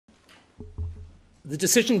The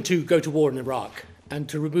decision to go to war in Iraq and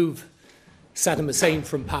to remove Saddam Hussein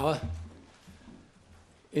from power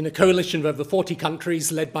in a coalition of over 40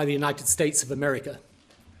 countries led by the United States of America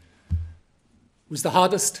was the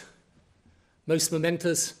hardest, most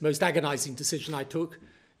momentous, most agonizing decision I took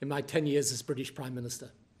in my 10 years as British Prime Minister.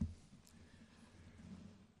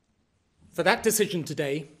 For that decision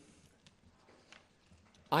today,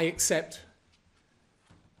 I accept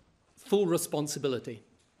full responsibility,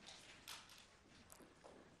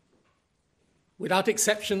 without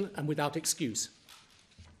exception and without excuse.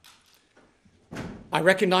 I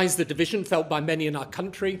recognize the division felt by many in our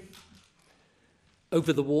country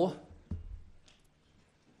over the war,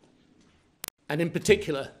 and in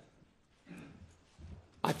particular,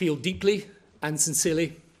 I feel deeply and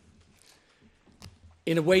sincerely,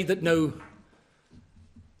 in a way that no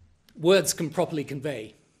words can properly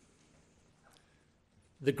convey,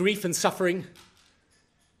 the grief and suffering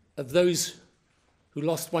of those who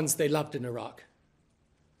lost ones they loved in Iraq,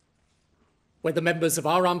 whether members of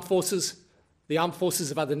our armed forces, the armed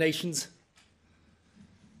forces of other nations,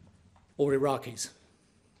 or Iraqis.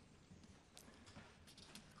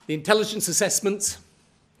 The intelligence assessments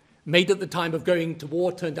made at the time of going to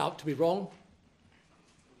war turned out to be wrong.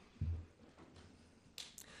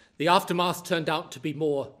 The aftermath turned out to be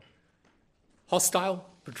more hostile,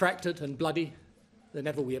 protracted, and bloody than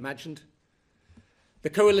ever we imagined. The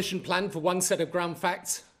coalition planned for one set of ground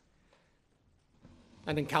facts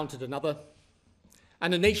and encountered another.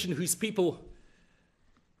 And a nation whose people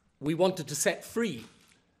we wanted to set free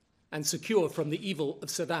and secure from the evil of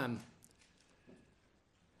Saddam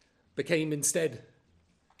became instead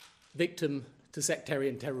victim to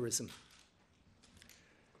sectarian terrorism.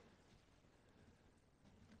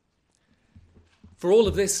 For all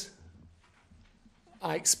of this,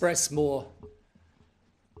 I express more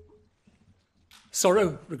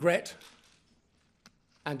sorrow, regret,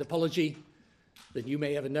 and apology than you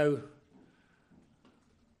may ever know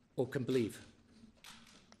or can believe.